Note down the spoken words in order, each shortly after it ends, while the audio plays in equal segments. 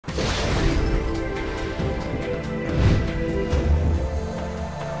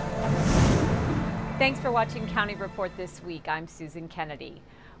Thanks for watching County Report this week. I'm Susan Kenedy.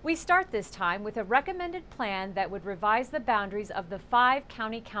 We start this time with a recommended plan that would revise the boundaries of the 5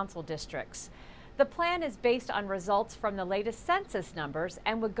 county council districts. The plan is based on results from the latest census numbers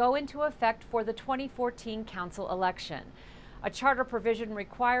and would go into effect for the 2014 council election. A charter provision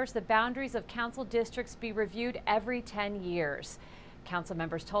requires the boundaries of council districts be reviewed every 10 years. Council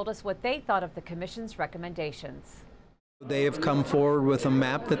members told us what they thought of the commission's recommendations. They have come forward with a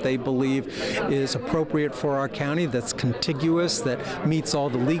map that they believe is appropriate for our county, that's contiguous, that meets all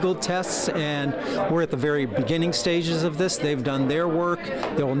the legal tests, and we're at the very beginning stages of this. They've done their work.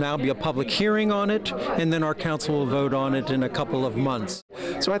 There will now be a public hearing on it, and then our council will vote on it in a couple of months.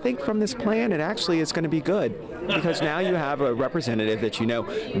 So I think from this plan, it actually is going to be good, because now you have a representative that you know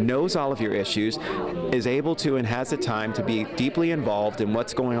knows all of your issues, is able to and has the time to be deeply involved in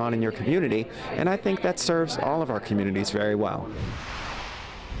what's going on in your community, and I think that serves all of our communities very well.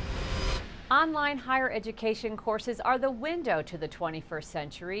 Online higher education courses are the window to the 21st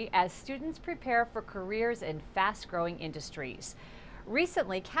century as students prepare for careers in fast-growing industries.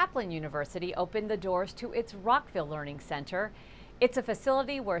 Recently, Kaplan University opened the doors to its Rockville Learning Center. It's a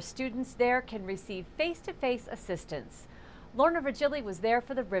facility where students there can receive face-to-face assistance. Lorna Virgili was there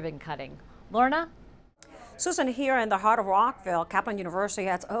for the ribbon cutting. Lorna? Susan, here in the heart of Rockville, Kaplan University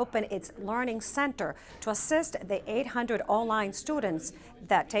has opened its Learning Center to assist the 800 online students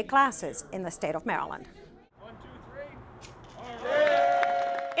that take classes in the state of Maryland. 1, 2, 3.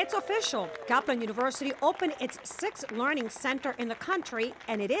 It's official. Kaplan University opened its 6th learning center in the country,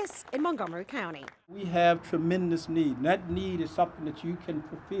 and it is in Montgomery County. We have tremendous need, and that need is something that you can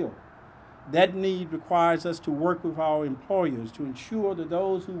fulfill. That need requires us to work with our employers to ensure that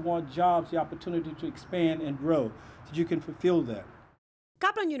those who want jobs the opportunity to expand and grow, that you can fulfill that.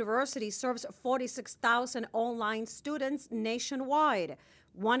 Kaplan University serves 46,000 online students nationwide,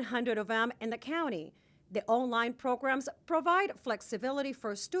 100 of them in the county. The online programs provide flexibility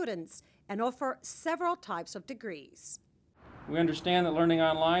for students and offer several types of degrees. We understand that learning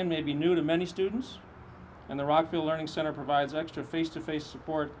online may be new to many students, and the Rockville Learning Center provides extra face-to-face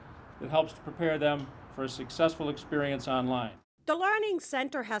support that helps to prepare them for a successful experience online. The Learning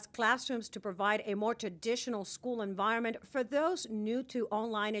Center has classrooms to provide a more traditional school environment for those new to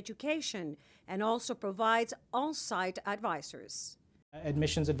online education and also provides on-site advisors.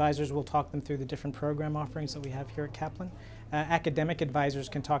 Admissions advisors will talk them through the different program offerings that we have here at Kaplan. Academic advisors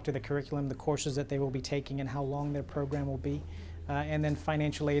can talk to the curriculum, the courses that they will be taking, and how long their program will be. And then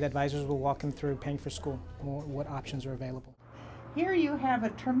financial aid advisors will walk them through paying for school, what options are available. Here you have a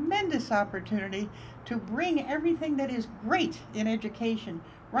tremendous opportunity to bring everything that is great in education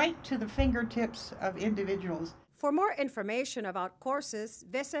right to the fingertips of individuals. For more information about courses,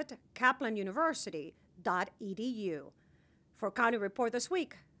 visit kaplanuniversity.edu. For County Report this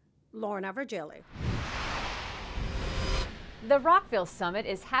week, Lorna Virgili. The Rockville Summit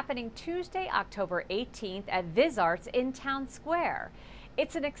is happening Tuesday, October 18th at VisArts in Town Square.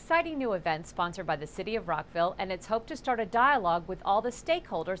 It's an exciting new event sponsored by the City of Rockville, and it's hoped to start a dialogue with all the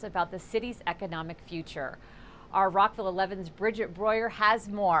stakeholders about the city's economic future. Our Rockville 11's Bridget Breuer has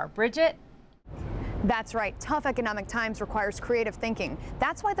more. Bridget? That's right. Tough economic times requires creative thinking.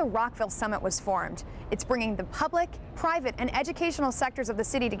 That's why the Rockville Summit was formed. It's bringing the public, private, and educational sectors of the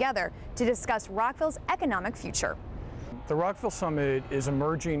city together to discuss Rockville's economic future. The Rockville Summit is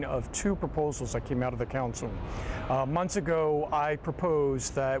emerging of 2 proposals that came out of the council. Months ago, I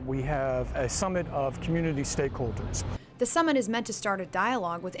proposed that we have a summit of community stakeholders. The summit is meant to start a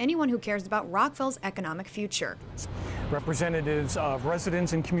dialogue with anyone who cares about Rockville's economic future. Representatives of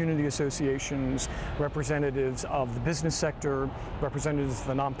residents and community associations, representatives of the business sector, representatives of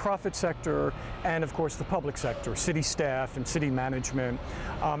the nonprofit sector, and of course the public sector, city staff and city management.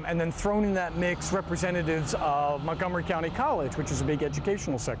 And then thrown in that mix, representatives of Montgomery College, which is a big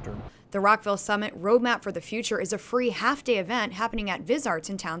educational sector. The Rockville Summit Roadmap for the Future is a free half-day event happening at VisArts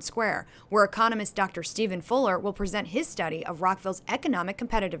in Town Square, where economist Dr. Stephen Fuller will present his study of Rockville's economic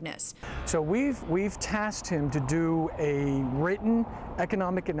competitiveness. So we've tasked him to do a written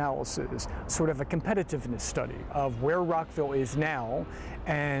economic analysis, sort of a competitiveness study of where Rockville is now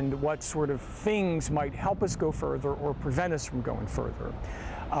and what sort of things might help us go further or prevent us from going further.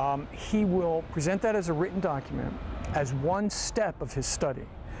 He will present that as a written document as one step of his study.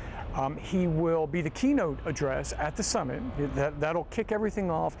 He will be the keynote address at the summit. That'll kick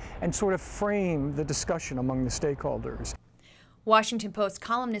everything off and sort of frame the discussion among the stakeholders. Washington Post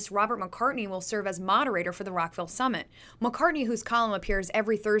columnist Robert McCartney will serve as moderator for the Rockville Summit. McCartney, whose column appears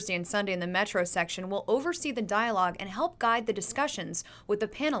every Thursday and Sunday in the Metro section, will oversee the dialogue and help guide the discussions with the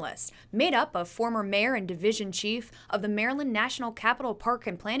panelists, made up of former mayor and division chief of the Maryland National Capital Park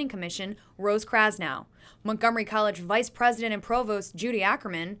and Planning Commission, Rose Krasnow, Montgomery College Vice President and Provost Judy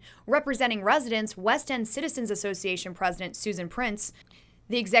Ackerman, representing residents, West End Citizens Association President Susan Prince.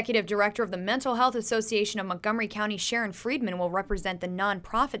 The executive director of the Mental Health Association of Montgomery County, Sharon Friedman, will represent the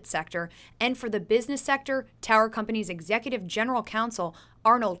nonprofit sector, and for the business sector, Tower Company's executive general counsel,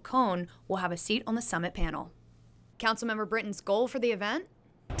 Arnold Cohn, will have a seat on the summit panel. Councilmember Britton's goal for the event?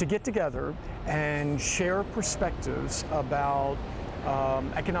 To get together and share perspectives about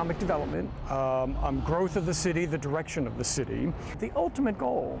economic development, growth of the city, the direction of the city. The ultimate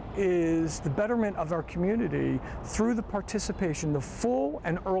goal is the betterment of our community through the participation, the full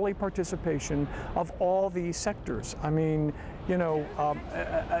and early participation of all these sectors. I mean, you know,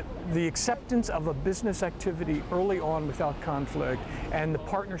 the acceptance of a business activity early on without conflict, and the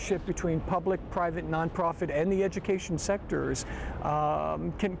partnership between public, private, nonprofit, and the education sectors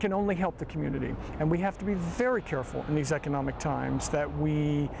can only help the community. And we have to be very careful in these economic times that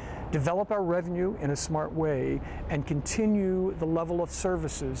we develop our revenue in a smart way and continue the level of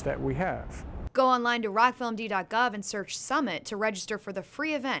services that we have. Go online to rockvillemd.gov and search Summit to register for the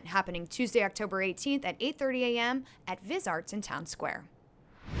free event happening Tuesday, October 18th at 8:30 a.m. at Viz Arts in Town Square.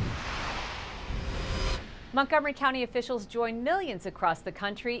 Montgomery County officials join millions across the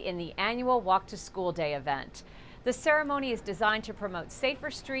country in the annual Walk to School Day event. The ceremony is designed to promote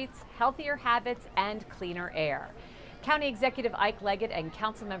safer streets, healthier habits, and cleaner air. County Executive Ike Leggett and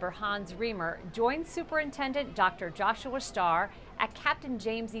Councilmember Hans Reamer joined Superintendent Dr. Joshua Starr at Captain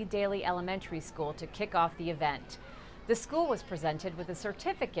James E. Daly Elementary School to kick off the event. The school was presented with a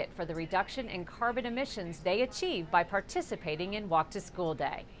certificate for the reduction in carbon emissions they achieved by participating in Walk to School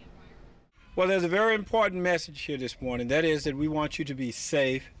Day. Well, there's a very important message here this morning. That is that we want you to be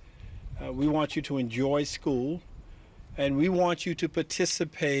safe. We want you to enjoy school. And we want you to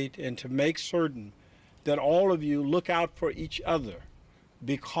participate and to make certain that all of you look out for each other,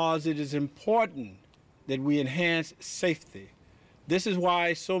 because it is important that we enhance safety. This is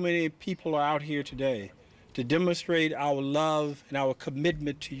why so many people are out here today, to demonstrate our love and our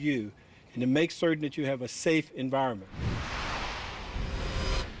commitment to you and to make certain that you have a safe environment.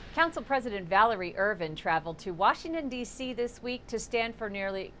 Council President Valerie Irvin traveled to Washington, D.C. this week to stand for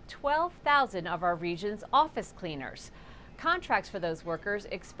nearly 12,000 of our region's office cleaners. Contracts for those workers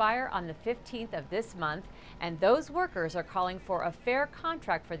expire on the 15th of this month, and those workers are calling for a fair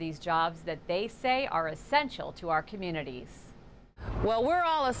contract for these jobs that they say are essential to our communities. Well, we're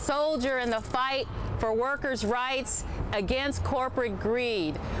all a soldier in the fight for workers' rights against corporate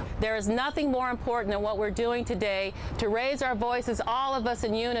greed. There is nothing more important than what we're doing today to raise our voices, all of us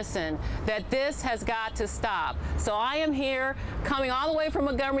in unison, that this has got to stop. So I am here, coming all the way from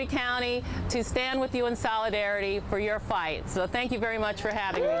Montgomery County to stand with you in solidarity for your fight. So thank you very much for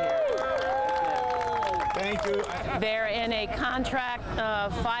having me here. Thank you. They're in a contract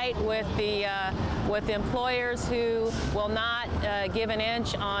fight with the employers who will not give an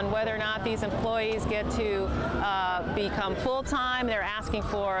inch on whether or not these employees get to become full-time. They're asking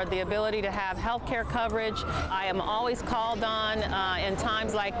for the ability to have health care coverage. I am always called on in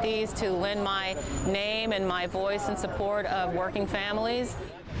times like these to lend my name and my voice in support of working families.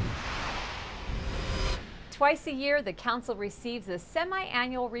 Twice a year, the council receives the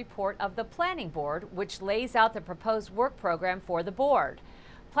semi-annual report of the Planning Board, which lays out the proposed work program for the board.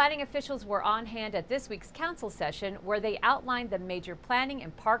 Planning officials were on hand at this week's council session, where they outlined the major planning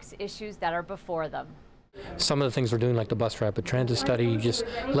and parks issues that are before them. Some of the things we're doing, like the bus rapid transit study, just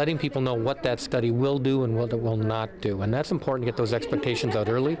letting people know what that study will do and what it will not do. And that's important to get those expectations out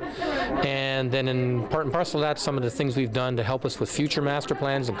early. And then in part and parcel of that, some of the things we've done to help us with future master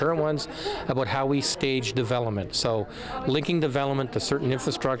plans and current ones about how we stage development. So linking development to certain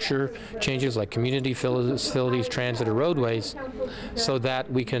infrastructure changes like community facilities, transit, or roadways, so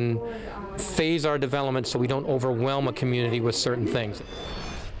that we can phase our development so we don't overwhelm a community with certain things.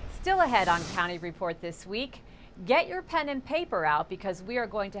 Still ahead on County Report this week, get your pen and paper out, because we are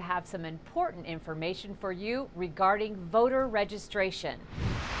going to have some important information for you regarding voter registration.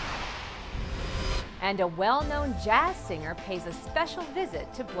 And a well-known jazz singer pays a special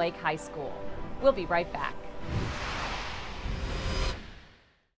visit to Blake High School. We'll be right back.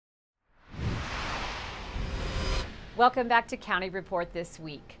 Welcome back to County Report this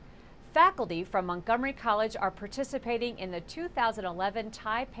week. Faculty from Montgomery College are participating in the 2011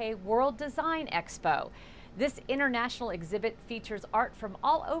 Taipei World Design Expo. This international exhibit features art from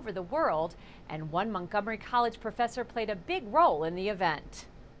all over the world, and one Montgomery College professor played a big role in the event.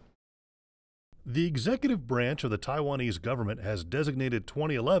 The executive branch of the Taiwanese government has designated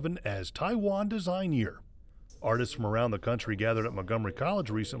 2011 as Taiwan Design Year. Artists from around the country gathered at Montgomery College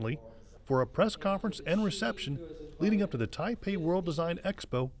recently for a press conference and reception leading up to the Taipei World Design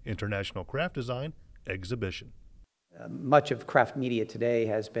Expo International Craft Design Exhibition. Much of craft media today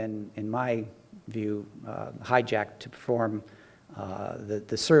has been, in my view, hijacked to perform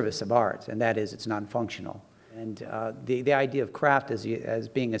the service of art, and that is it's non-functional. And the idea of craft as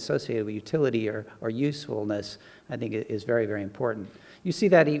being associated with utility or usefulness, I think, is very, very important. You see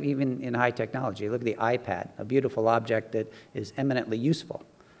that even in high technology. Look at the iPad, a beautiful object that is eminently useful.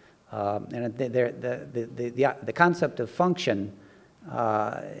 And the concept of function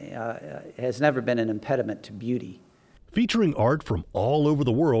has never been an impediment to beauty. Featuring art from all over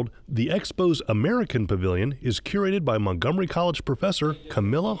the world, the Expo's American Pavilion is curated by Montgomery College professor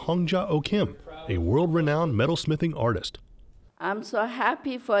Camilla Hongja Okim, a world-renowned metalsmithing artist. I'm so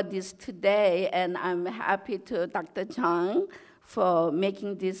happy for this today, and I'm happy to Dr. Chang for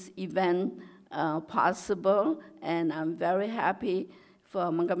making this event possible, and I'm very happy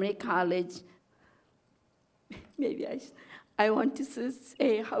for Montgomery College. Maybe I want to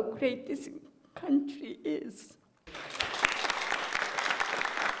say how great this country is.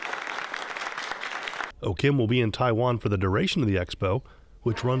 Okim will be in Taiwan for the duration of the expo,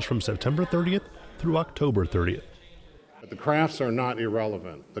 which runs from September 30th through October 30th. The crafts are not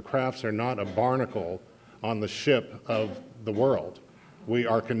irrelevant. The crafts are not a barnacle on the ship of the world. We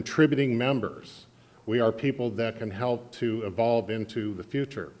are contributing members. We are people that can help to evolve into the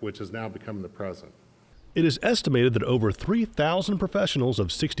future, which has now become the present. It is estimated that over 3,000 professionals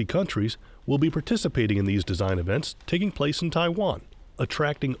of 60 countries will be participating in these design events taking place in Taiwan,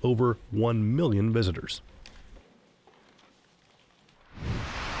 attracting over 1 million visitors.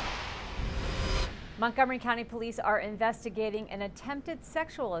 Montgomery County Police are investigating an attempted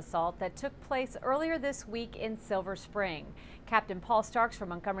sexual assault that took place earlier this week in Silver Spring. Captain Paul Starks from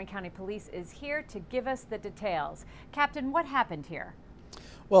Montgomery County Police is here to give us the details. Captain, what happened here?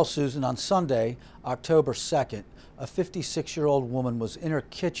 Well, Susan, on Sunday, October 2nd, a 56-year-old woman was in her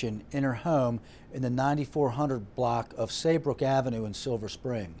kitchen in her home in the 9400 block of Saybrook Avenue in Silver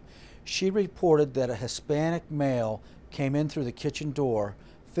Spring. She reported that a Hispanic male came in through the kitchen door,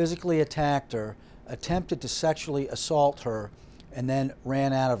 physically attacked her, attempted to sexually assault her, and then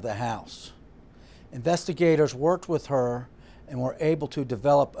ran out of the house. Investigators worked with her and were able to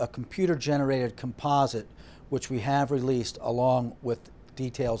develop a computer-generated composite, which we have released along with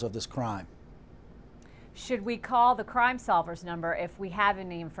details of this crime. Should we call the Crime Solvers number if we have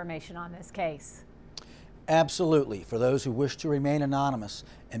any information on this case? Absolutely. For those who wish to remain anonymous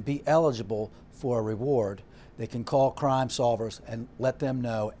and be eligible for a reward, they can call Crime Solvers and let them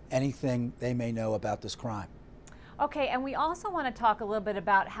know anything they may know about this crime. Okay, and we also want to talk a little bit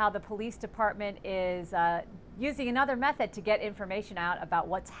about how the police department is using another method to get information out about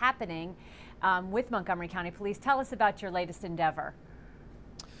what's happening with Montgomery County Police. Tell us about your latest endeavor.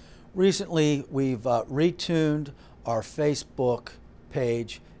 Recently, we've retuned our Facebook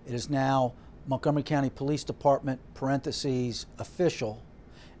page. It is now Montgomery County Police Department /official,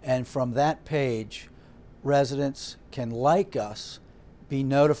 and from that page, residents can like us, be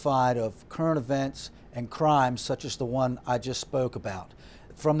notified of current events and crimes such as the one I just spoke about.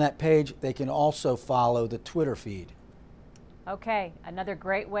 From that page, they can also follow the Twitter feed. Okay, another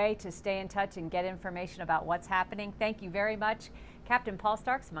great way to stay in touch and get information about what's happening. Thank you very much, Captain Paul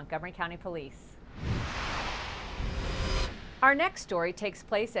Starks, Montgomery County Police. Our next story takes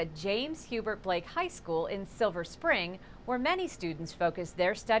place at James Hubert Blake High School in Silver Spring, where many students focus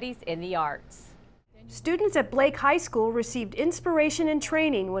their studies in the arts. Students at Blake High School received inspiration and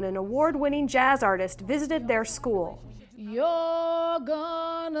training when an award-winning jazz artist visited their school. You're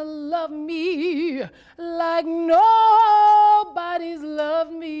gonna love me like nobody's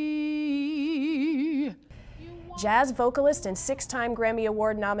loved me. Jazz vocalist and 6-time Grammy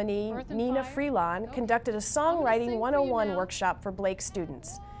Award nominee Nina Freelon conducted a Songwriting 101 workshop for Blake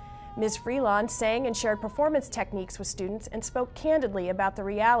students. Ms. Freelon sang and shared performance techniques with students and spoke candidly about the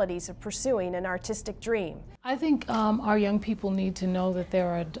realities of pursuing an artistic dream. I think our young people need to know that there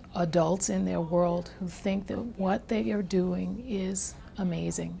are adults in their world who think that what they are doing is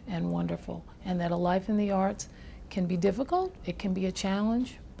amazing and wonderful, and that a life in the arts can be difficult, it can be a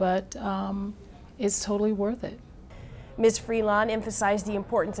challenge, but it's totally worth it. Ms. Freelon emphasized the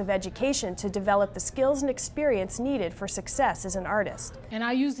importance of education to develop the skills and experience needed for success as an artist. And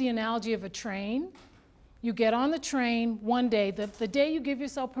I use the analogy of a train. You get on the train one day, the day you give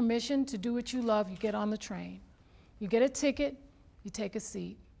yourself permission to do what you love, you get on the train. You get a ticket, you take a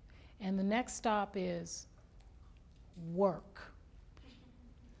seat, and the next stop is work.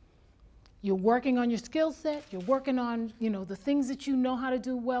 You're working on your skill set, you're working on, the things that you know how to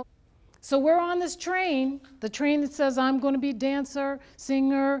do well. So we're on this train, the train that says I'm going to be dancer,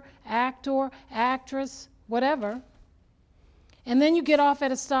 singer, actor, actress, whatever. And then you get off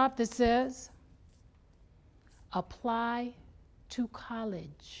at a stop that says, apply to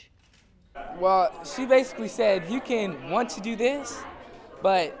college. Well, she basically said you can want to do this,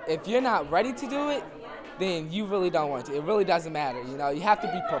 but if you're not ready to do it, then you really don't want to. It really doesn't matter, You have to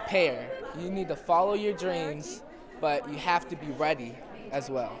be prepared. You need to follow your dreams, but you have to be ready as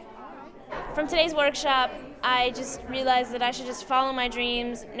well. From today's workshop, I just realized that I should just follow my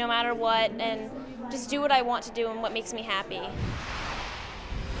dreams no matter what and just do what I want to do and what makes me happy.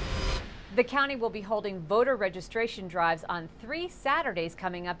 The county will be holding voter registration drives on 3 Saturdays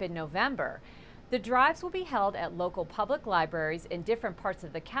coming up in November. The drives will be held at local public libraries in different parts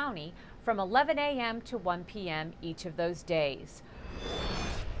of the county from 11 a.m. to 1 p.m. each of those days.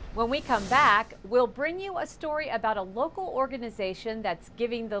 When we come back, we'll bring you a story about a local organization that's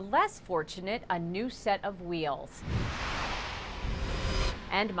giving the less fortunate a new set of wheels.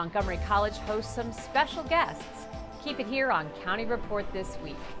 And Montgomery College hosts some special guests. Keep it here on County Report this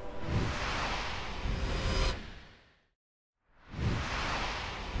week.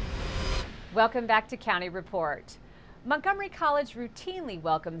 Welcome back to County Report. Montgomery College routinely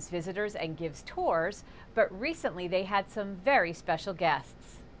welcomes visitors and gives tours, but recently they had some very special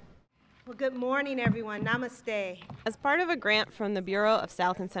guests. Well, good morning, everyone. Namaste. As part of a grant from the Bureau of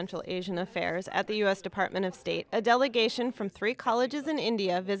South and Central Asian Affairs at the U.S. Department of State, a delegation from 3 colleges in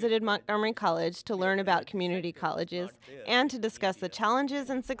India visited Montgomery College to learn about community colleges and to discuss the challenges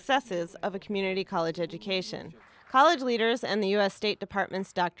and successes of a community college education. College leaders and the U.S. State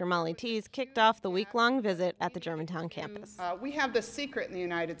Department's Dr. Molly Tees kicked off the week-long visit at the Germantown campus. We have the secret in the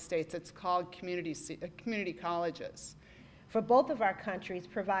United States. It's called community colleges. For both of our countries,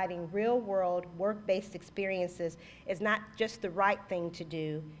 providing real-world, work-based experiences is not just the right thing to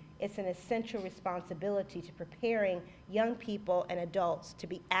do, it's an essential responsibility to preparing young people and adults to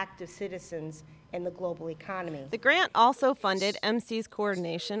be active citizens in the global economy. The grant also funded MC's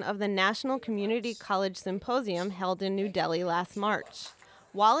coordination of the National Community College Symposium held in New Delhi last March.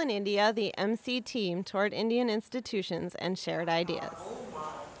 While in India, the MC team toured Indian institutions and shared ideas.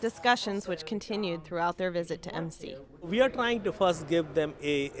 Discussions which continued throughout their visit to MC. We are trying to first give them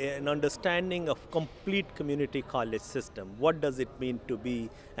an understanding of complete community college system. What does it mean to be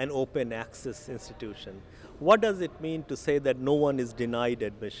an open access institution? What does it mean to say that no one is denied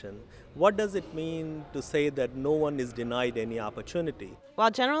admission? What does it mean to say that no one is denied any opportunity? While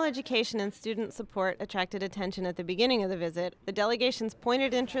general education and student support attracted attention at the beginning of the visit, the delegation's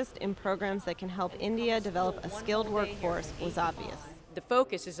pointed interest in programs that can help India develop a skilled workforce was obvious. The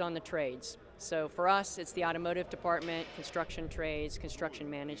focus is on the trades. So for us, it's the automotive department, construction trades, construction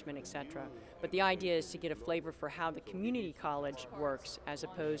management, etc. But the idea is to get a flavor for how the community college works as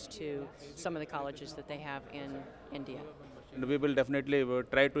opposed to some of the colleges that they have in India. And we will definitely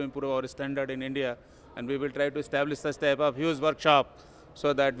try to improve our standard in India, and we will try to establish such type of huge workshop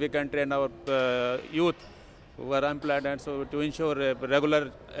so that we can train our youth who are unemployed and so to ensure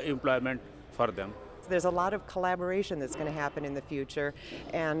regular employment for them. There's a lot of collaboration that's going to happen in the future,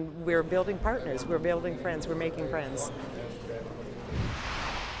 and we're building partners, we're building friends, we're making friends.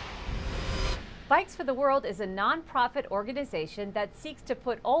 Bikes for the World is a nonprofit organization that seeks to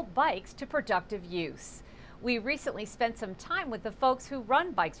put old bikes to productive use. We recently spent some time with the folks who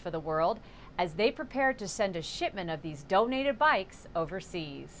run Bikes for the World as they prepared to send a shipment of these donated bikes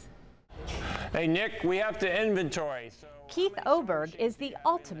overseas. Hey Nick, we have to inventory. Keith Oberg is the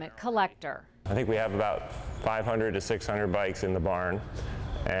ultimate collector. I think we have about 500 to 600 bikes in the barn,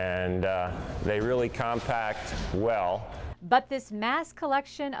 and they really compact well. But this mass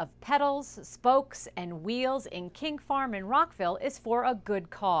collection of pedals, spokes, and wheels in King Farm in Rockville is for a good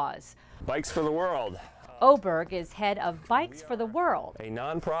cause. Bikes for the World. Oberg is head of Bikes for the World, a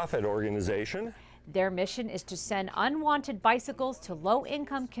nonprofit organization. Their mission is to send unwanted bicycles to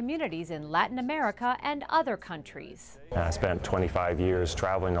low-income communities in Latin America and other countries. I spent 25 years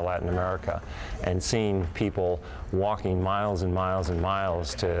traveling to Latin America and seeing people walking miles and miles and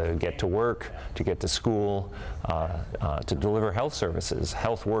miles to get to work, to get to school, to deliver health services.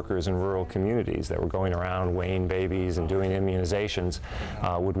 Health workers in rural communities that were going around weighing babies and doing immunizations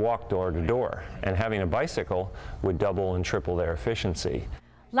would walk door to door, and having a bicycle would double and triple their efficiency.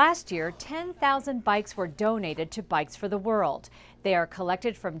 Last year, 10,000 bikes were donated to Bikes for the World. They are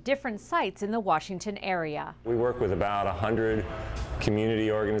collected from different sites in the Washington area. We work with about 100 community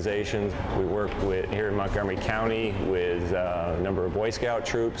organizations. We work with, here in Montgomery County, with a number of Boy Scout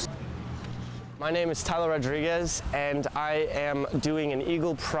troops. My name is Tyler Rodriguez, and I am doing an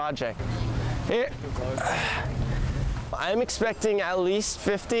Eagle project. Here, I'm expecting at least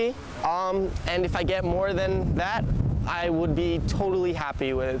 50, and if I get more than that, I would be totally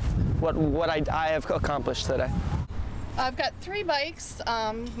happy with what I have accomplished today. I've got 3 bikes,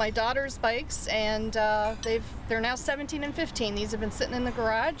 my daughter's bikes, and they're now 17 and 15. These have been sitting in the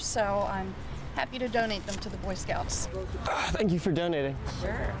garage, so I'm happy to donate them to the Boy Scouts. Thank you for donating.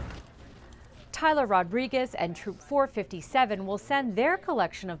 Sure. Tyler Rodriguez and Troop 457 will send their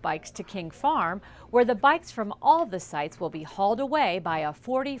collection of bikes to King Farm, where the bikes from all the sites will be hauled away by a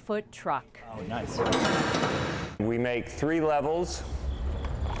 40-foot truck. Oh, nice. We make 3 levels,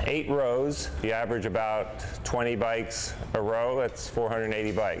 8 rows. We average about 20 bikes a row. That's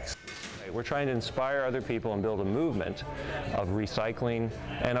 480 bikes. We're trying to inspire other people and build a movement of recycling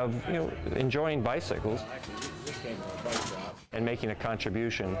and of enjoying bicycles and making a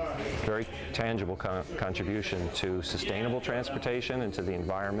contribution, very tangible contribution to sustainable transportation and to the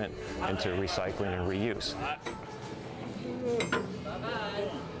environment and to recycling and reuse.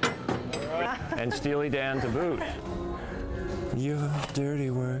 And Steely Dan to boot. Your dirty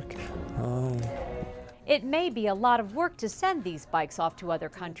work. Oh. It may be a lot of work to send these bikes off to other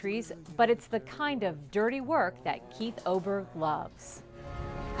countries, but it's the kind of dirty work that Keith Ober loves.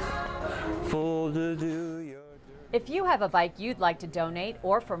 If you have a bike you'd like to donate,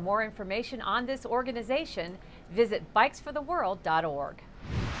 or for more information on this organization, visit bikesfortheworld.org.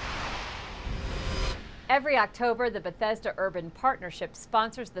 Every October, the Bethesda Urban Partnership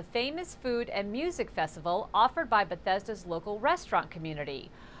sponsors the famous food and music festival offered by Bethesda's local restaurant community.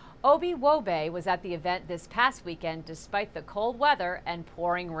 Obi Wobe was at the event this past weekend despite the cold weather and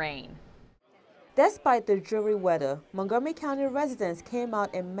pouring rain. Despite the dreary weather, Montgomery County residents came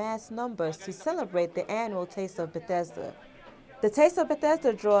out in mass numbers to celebrate the annual Taste of Bethesda. The Taste of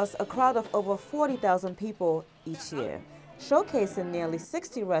Bethesda draws a crowd of over 40,000 people each year, showcasing nearly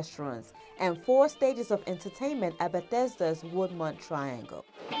 60 restaurants and 4 stages of entertainment at Bethesda's Woodmont Triangle.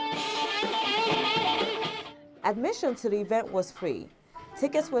 Admission to the event was free.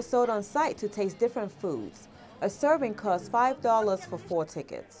 Tickets were sold on site to taste different foods. A serving cost $5 for 4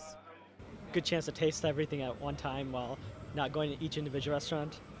 tickets. Good chance to taste everything at one time while not going to each individual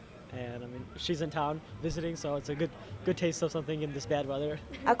restaurant. And I mean, she's in town visiting, so it's a good taste of something in this bad weather.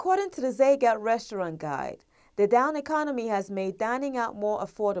 According to the Zagat Restaurant Guide, the down economy has made dining out more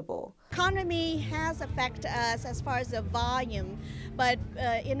affordable. Economy has affected us as far as the volume, but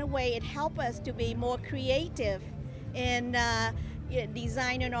in a way it helps us to be more creative in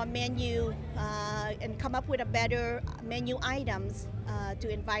designing our menu and come up with a better menu items to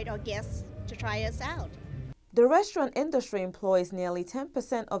invite our guests to try us out. The restaurant industry employs nearly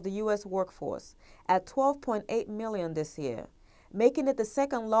 10% of the U.S. workforce at $12.8 million this year, making it the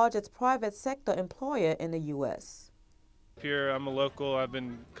second largest private sector employer in the U.S. Here, I'm a local. I've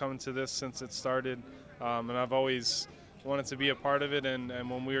been coming to this since it started, and I've always wanted to be a part of it, and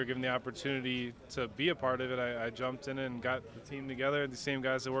when we were given the opportunity to be a part of it, I jumped in and got the team together, the same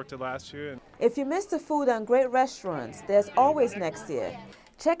guys that worked it last year. If you missed the food and great restaurants, there's always next year.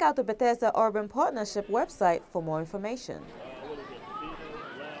 Check out the Bethesda Urban Partnership website for more information.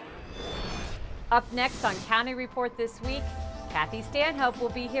 Up next on County Report this week, Kathy Stanhope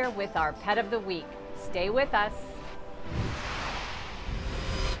will be here with our Pet of the Week. Stay with us.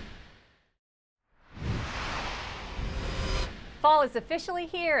 Fall is officially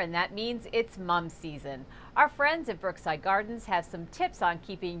here, and that means it's mom season. Our friends at Brookside Gardens have some tips on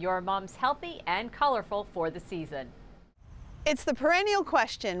keeping your moms healthy and colorful for the season. It's the perennial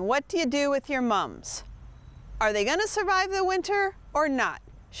question, what do you do with your mums? Are they going to survive the winter or not?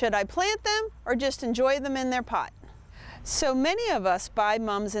 Should I plant them or just enjoy them in their pot? So many of us buy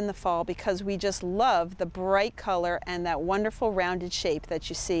mums in the fall because we just love the bright color and that wonderful rounded shape that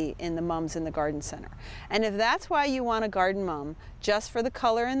you see in the mums in the garden center. And if that's why you want a garden mum, just for the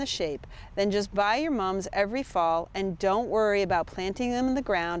color and the shape, then just buy your mums every fall and don't worry about planting them in the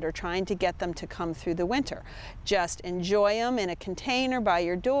ground or trying to get them to come through the winter. Just enjoy them in a container by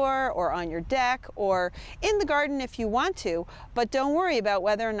your door or on your deck or in the garden if you want to, but don't worry about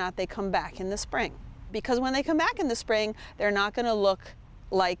whether or not they come back in the spring. Because when they come back in the spring, they're not going to look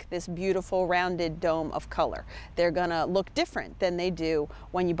like this beautiful rounded dome of color. They're gonna look different than they do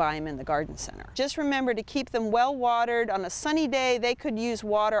when you buy them in the garden center. Just remember to keep them well watered. On a sunny day, they could use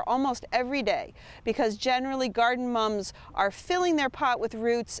water almost every day, because generally garden mums are filling their pot with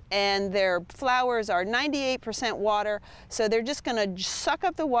roots and their flowers are 98% water, so they're just gonna suck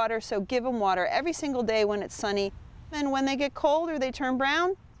up the water, so give them water every single day when it's sunny. And when they get cold or they turn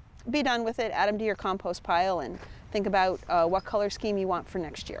brown, be done with it, add them to your compost pile, and think about what color scheme you want for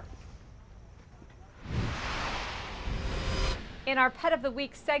next year. In our Pet of the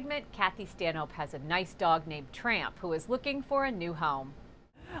Week segment, Kathy Stanhope has a nice dog named Tramp who is looking for a new home.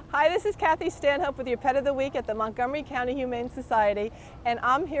 Hi, this is Kathy Stanhope with your Pet of the Week at the Montgomery County Humane Society, and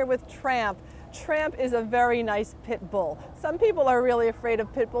I'm here with Tramp. Tramp is a very nice pit bull. Some people are really afraid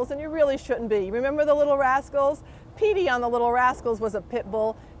of pit bulls, and you really shouldn't be. Remember the Little Rascals? Petey on the Little Rascals was a pit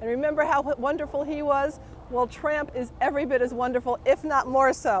bull, and remember how wonderful he was? Well, Tramp is every bit as wonderful, if not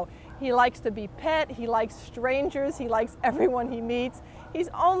more so. He likes to be pet, he likes strangers, he likes everyone he meets. He's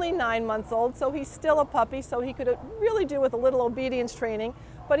only 9 months old, so he's still a puppy, so he could really do with a little obedience training,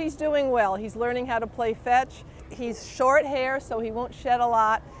 but he's doing well. He's learning how to play fetch. He's short hair, so he won't shed a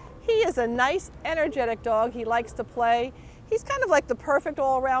lot. He is a nice, energetic dog. He likes to play. He's kind of like the perfect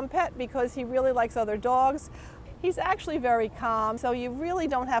all-around pet because he really likes other dogs. He's actually very calm, so you really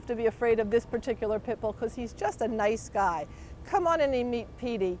don't have to be afraid of this particular pit bull because he's just a nice guy. Come on in and meet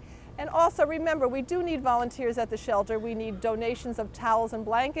Petey. And also remember, we do need volunteers at the shelter. We need donations of towels and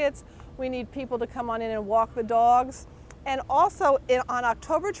blankets. We need people to come on in and walk the dogs. And also on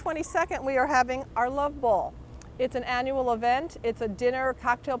October 22nd, we are having our Love Ball. It's an annual event. It's a dinner,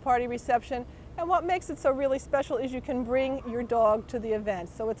 cocktail party, reception. And what makes it so really special is you can bring your dog to the event.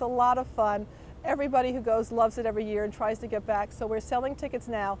 So it's a lot of fun. Everybody who goes loves it every year and tries to get back. So we're selling tickets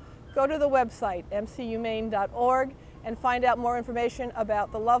now. Go to the website, mchumane.org, and find out more information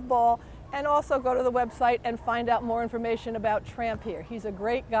about the Love Ball. And also go to the website and find out more information about Tramp here. He's a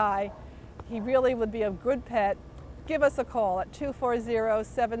great guy. He really would be a good pet. Give us a call at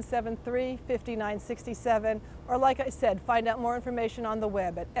 240-773-5967, or like I said, find out more information on the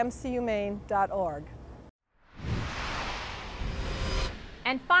web at mchumane.org.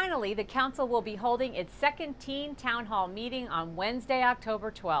 And finally, the council will be holding its second teen town hall meeting on Wednesday,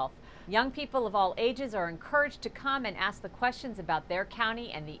 October 12th. Young people of all ages are encouraged to come and ask the questions about their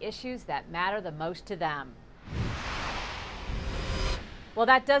county and the issues that matter the most to them. Well,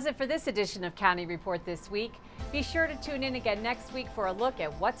 that does it for this edition of County Report This Week. Be sure to tune in again next week for a look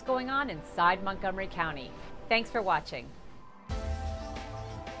at what's going on inside Montgomery County. Thanks for watching.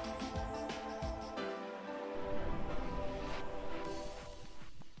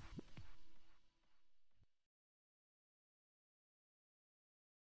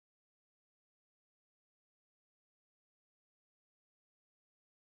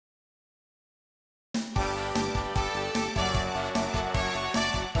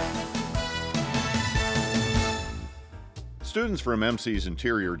 Students from MC's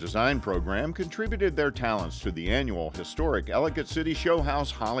Interior Design program contributed their talents to the annual historic Ellicott City Show House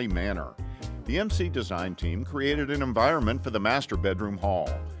Holly Manor. The MC Design team created an environment for the master bedroom hall.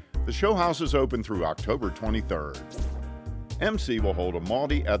 The show house is open through October 23rd. MC will hold a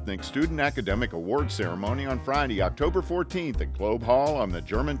multi-ethnic student academic award ceremony on Friday, October 14th at Globe Hall on the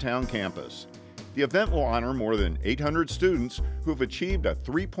Germantown campus. The event will honor more than 800 students who have achieved a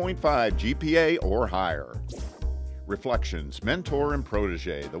 3.5 GPA or higher. Reflections, Mentor and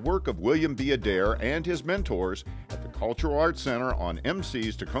Protege, the work of William B. Adair and his mentors at the Cultural Arts Center on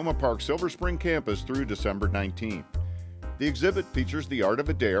MC's Tacoma Park Silver Spring campus through December 19th. The exhibit features the art of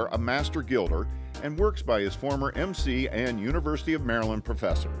Adair, a master gilder, and works by his former MC and University of Maryland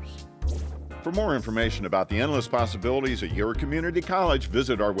professors. For more information about the endless possibilities at your community college,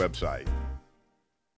 visit our website.